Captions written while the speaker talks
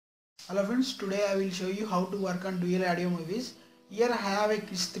Hello friends, today I will show you how to work on dual audio movies. Here I have a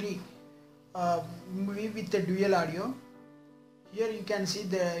Kiss 3 movie with the dual audio. Here you can see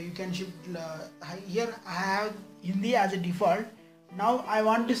you can shift. Here I have Hindi as a default. Now I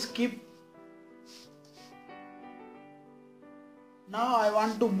want to skip. Now I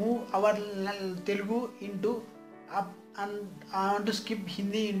want to move our Telugu into up and I want to skip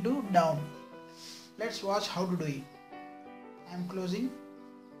Hindi into down. Let's watch how to do it. I am closing.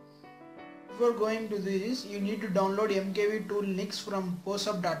 Before going to this, you need to download MKV tool Nix from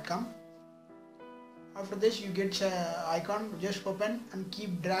posup.com. After this, you get icon, just open and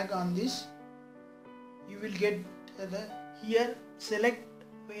keep drag on this. You will get here, select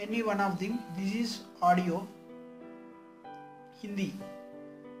any one of them. This is audio, Hindi.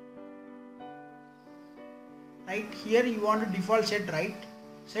 Right here you want to default set, right?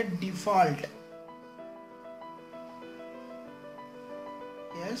 Set default.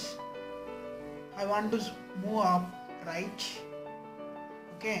 Yes. I want to move up, right?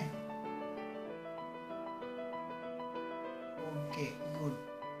 Okay. Okay, good.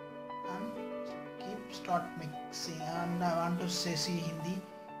 And keep start mixing. And I want to say see Hindi.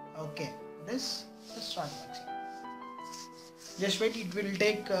 Okay. Let's start mixing. Just wait. It will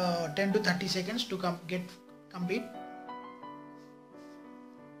take 10 to 30 seconds to get complete.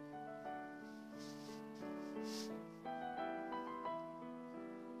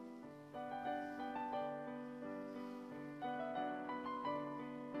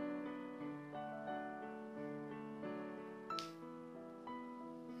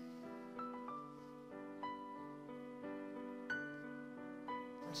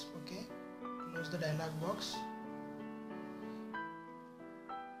 Okay, close the dialog box.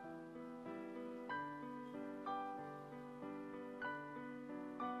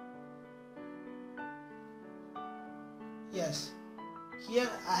 Yes, here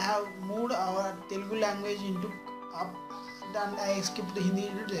I have moved our Telugu language into up and I skipped the Hindi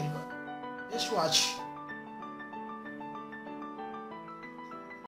into Telugu. Just watch.